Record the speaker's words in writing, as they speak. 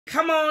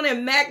Come on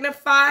and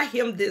magnify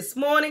him this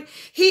morning.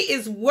 He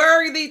is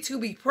worthy to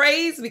be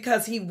praised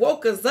because he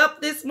woke us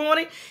up this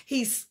morning.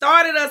 He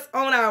started us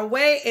on our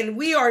way, and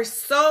we are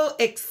so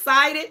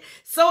excited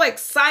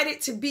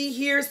to be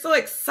here, so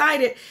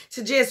excited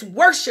to just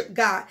worship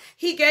God.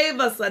 He gave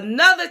us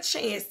another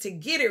chance to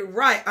get it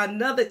right,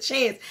 another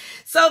chance.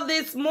 So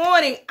this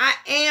morning, I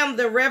am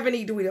the Reverend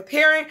Edwina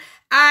Perrin.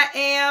 I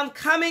am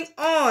coming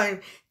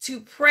on to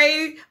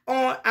pray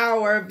on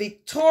our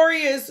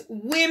victorious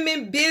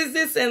women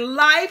business and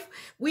life.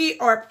 We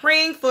are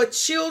praying for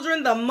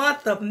children the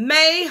month of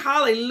May.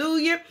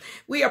 Hallelujah.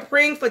 We are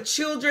praying for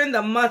children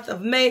the month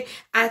of May.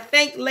 I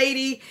thank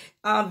Lady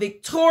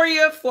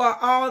Victoria for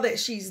all that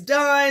she's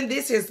done.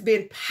 This has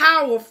been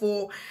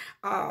powerful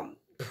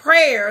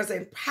prayers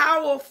and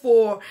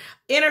powerful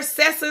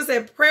intercessors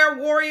and prayer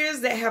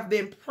warriors that have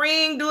been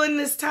praying during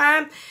this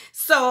time.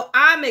 So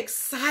I'm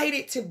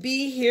excited to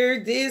be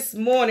here this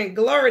morning.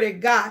 Glory to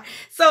God.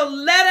 So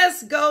let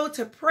us go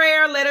to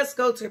prayer. Let us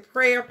go to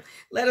prayer.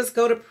 Let us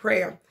go to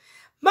prayer.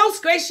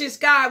 Most gracious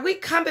God, we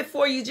come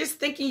before you just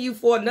thanking you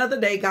for another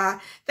day,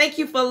 God. Thank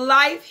you for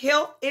life,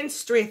 health, and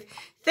strength.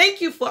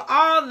 Thank you for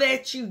all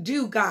that you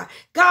do, God.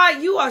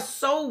 God, you are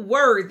so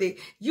worthy.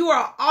 You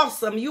are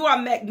awesome. You are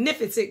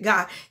magnificent,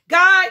 God.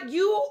 God,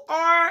 you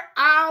are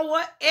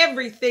our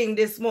everything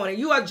this morning.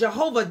 You are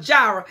Jehovah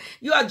Jireh.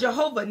 You are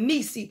Jehovah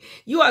Nisi.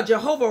 You are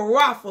Jehovah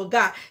Rapha,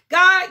 God.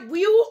 God,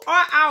 you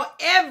are our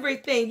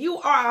everything. You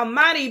are our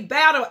mighty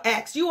battle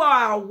axe. You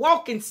are our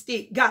walking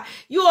stick, God.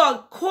 You are a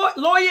court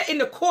lawyer in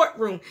the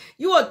courtroom.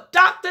 You are a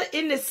doctor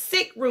in the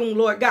sick room,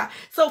 Lord God.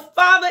 So,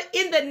 Father,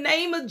 in the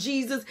name of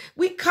Jesus,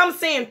 we come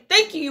saying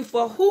thank you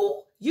for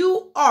who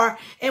you are.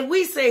 And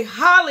we say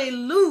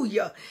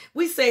hallelujah.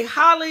 We say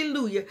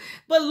hallelujah.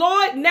 But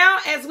Lord, now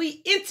as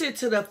we enter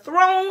to the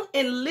throne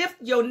and lift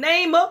your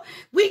name up,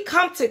 we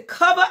come to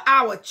cover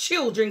our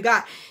children,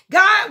 God.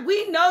 God,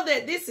 we know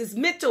that this is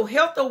Mental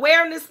Health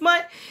Awareness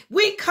Month.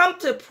 We come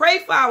to pray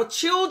for our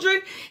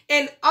children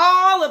and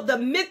all of the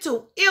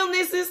mental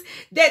illnesses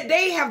that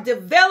they have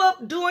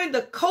developed during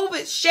the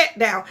COVID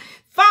shutdown.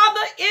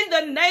 Father, in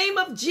the name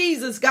of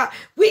Jesus, God,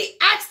 we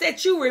ask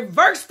that you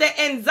reverse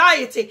the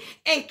anxiety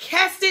and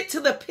cast it to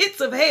the pits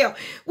of hell.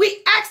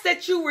 We ask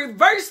that you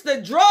reverse the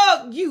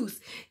drug use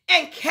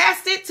and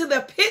cast it to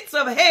the pits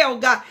of hell,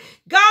 God.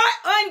 God,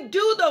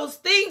 undo those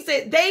things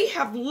that they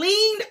have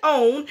leaned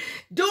on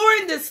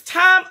during this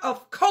time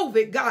of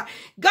COVID, God.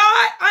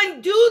 God,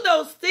 undo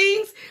those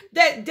things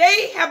that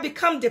they have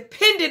become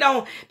dependent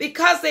on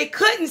because they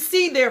couldn't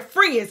see their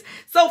friends.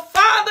 So,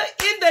 Father,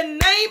 in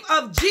the name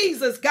of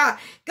Jesus, God,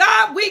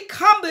 we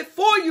come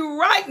before you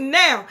right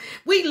now.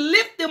 We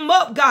lift them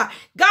up, God.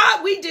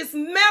 God, we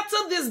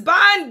dismantle this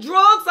buying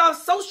drugs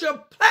off social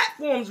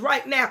platforms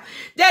right now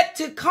that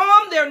to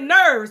calm their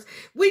nerves.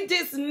 We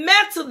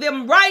dismantle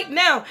them right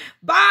now,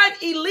 buying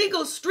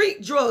illegal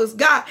street drugs,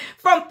 God,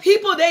 from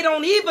people they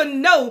don't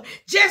even know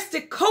just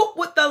to cope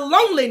with the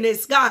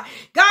loneliness, God.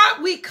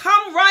 God, we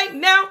come right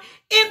now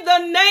in the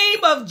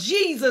name of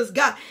Jesus,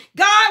 God.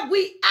 God,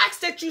 we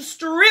ask that you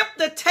strip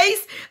the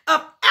taste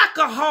of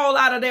alcohol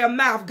out of their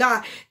mouth,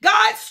 God.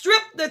 God,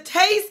 strip the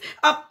taste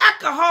of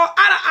alcohol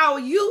out of our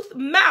youth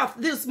mouth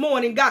this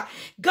morning, God.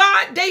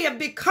 God, they have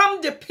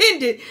become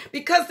dependent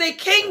because they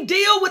can't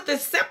deal with the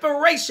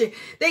separation.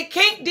 They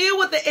can't deal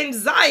with the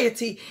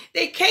anxiety.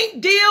 They can't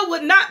deal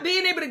with not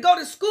being able to go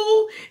to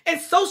school and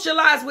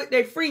socialize with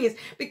their friends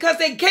because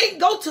they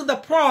can't go to the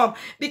prom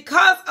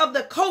because of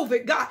the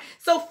COVID, God.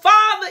 So,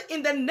 Father,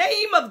 in the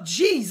name of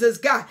Jesus,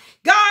 God,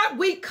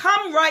 we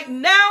come right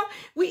now.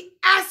 We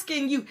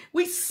asking you,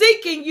 we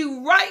seeking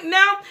you right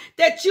now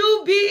that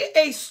you be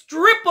a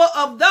stripper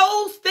of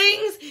those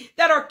things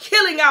that are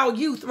killing our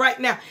youth right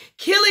now,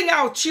 killing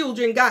our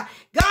children, God.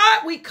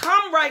 God, we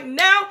come right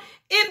now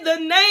in the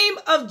name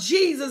of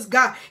Jesus,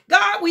 God.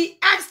 God, we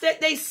ask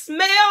that they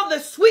smell the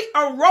sweet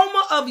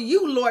aroma of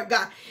you, Lord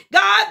God.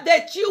 God,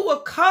 that you will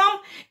come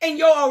and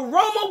your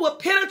aroma will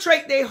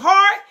penetrate their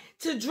heart,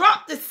 to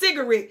drop the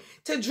cigarette,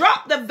 to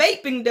drop the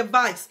vaping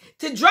device,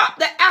 to drop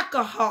the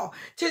alcohol,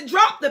 to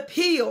drop the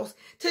pills,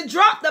 to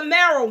drop the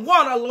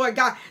marijuana, Lord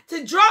God,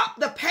 to drop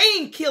the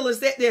painkillers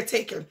that they're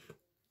taking.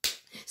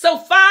 So,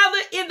 Father,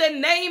 in the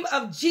name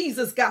of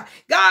Jesus, God,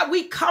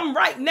 we come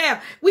right now.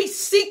 We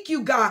seek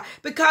you, God,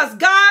 because,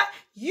 God,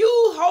 you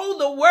hold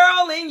the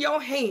world in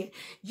your hand.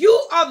 You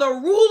are the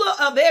ruler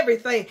of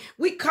everything.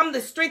 We come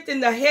to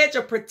strengthen the hedge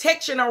of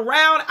protection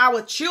around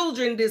our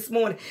children this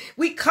morning.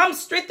 We come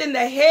strengthen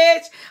the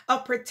hedge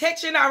of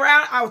protection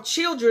around our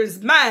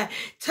children's mind.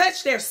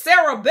 Touch their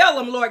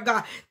cerebellum, Lord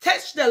God.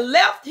 Touch the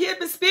left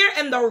hemisphere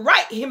and the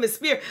right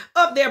hemisphere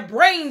of their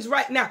brains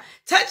right now.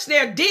 Touch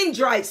their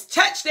dendrites.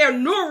 Touch their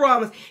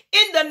neurons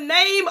in the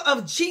name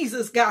of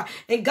Jesus, God.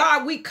 And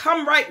God, we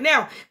come right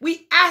now.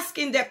 We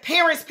asking that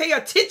parents pay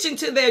attention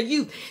to their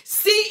youth.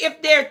 See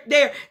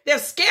if their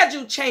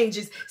schedule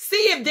changes. See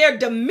if their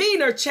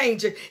demeanor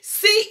changes.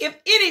 See if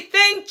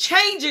anything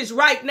changes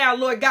right now,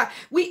 Lord God.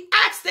 We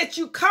ask that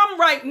you come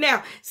right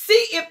now.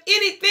 See if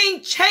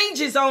anything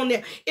changes on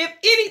them. If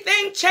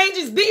anything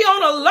changes, be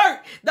on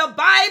alert. The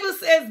Bible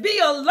says be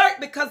alert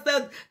because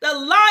the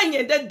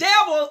lion, the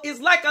devil is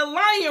like a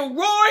lion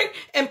roaring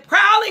and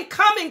prowling,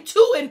 coming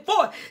to and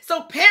forth.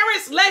 So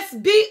parents, let's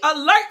be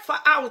alert for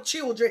our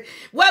children,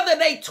 whether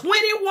they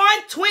 21,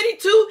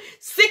 22,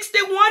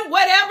 61,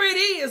 whatever it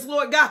is,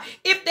 Lord God.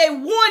 If they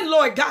won,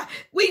 Lord God,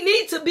 we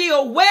need to be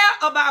aware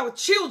of our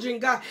children,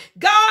 God.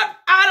 God,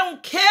 I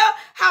don't care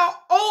how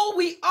old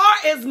we are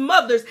as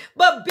mothers,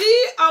 but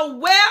be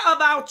aware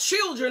of our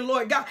children,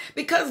 Lord God,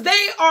 because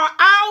they are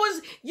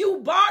ours. You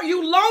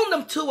loaned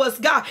them to us,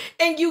 God,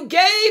 and you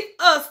gave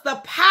us the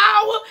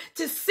power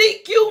to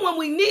seek you when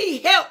we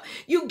need help.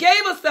 You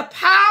gave us the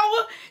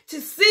power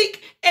to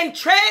seek and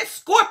tread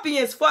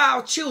scorpions for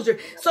our children.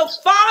 So,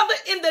 Father,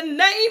 in the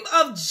name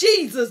of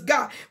Jesus,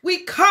 God,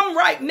 we come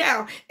right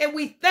now and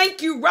we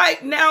thank you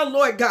right now,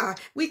 Lord God.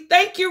 We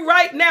thank you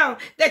right now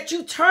that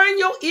you turn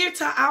your ear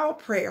to our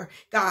prayer,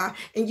 God,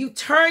 and you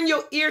turn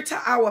your ear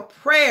to our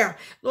prayer,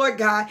 Lord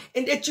God,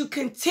 and that you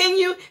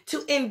continue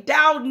to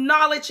endow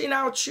knowledge in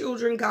our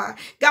children, God.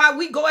 God,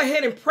 we go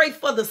ahead and pray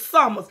for the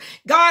summers.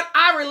 God,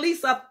 I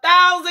release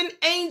 1,000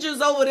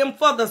 angels over them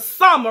for the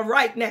summer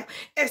right now.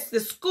 As the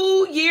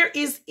school year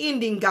is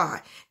ending,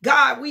 God.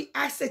 God, we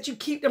ask that you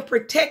keep them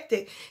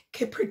protected,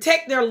 can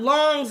protect their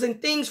lungs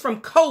and things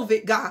from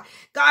COVID, God.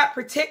 God,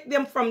 protect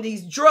them from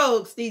these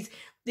drugs,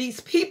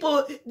 these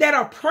people that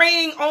are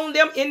preying on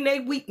them in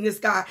their weakness,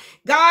 God.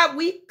 God,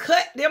 we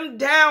cut them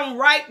down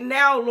right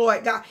now,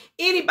 Lord God.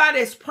 Anybody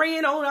that's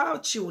preying on our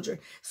children.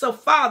 So,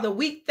 Father,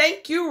 we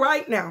thank you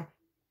right now.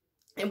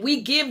 And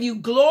we give you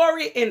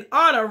glory and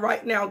honor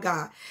right now,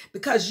 God,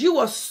 because you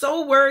are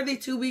so worthy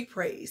to be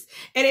praised.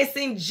 And it's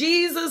in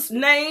Jesus'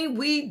 name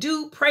we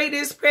do pray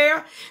this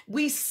prayer.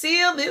 We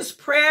seal this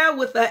prayer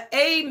with an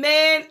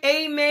amen,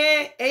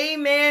 amen,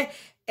 amen,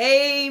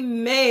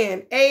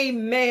 amen,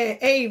 amen,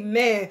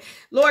 amen.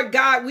 Lord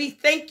God, we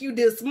thank you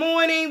this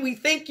morning. We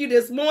thank you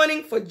this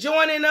morning for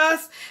joining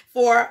us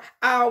for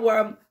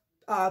our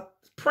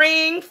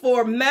praying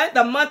for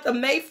the month of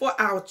May for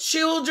our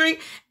children,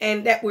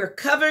 and that we're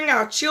covering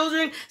our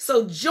children.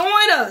 So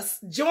join us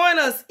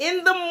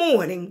in the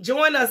morning.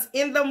 Join us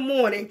in the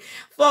morning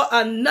for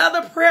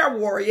another prayer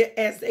warrior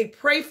as they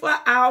pray for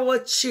our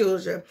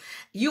children.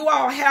 You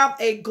all have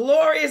a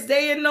glorious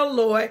day in the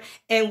Lord,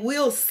 and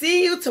we'll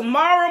see you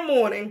tomorrow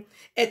morning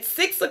at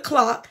 6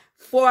 o'clock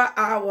for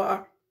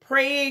our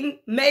praying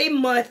May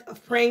month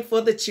of praying for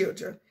the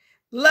children.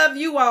 Love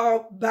you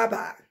all.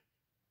 Bye-bye.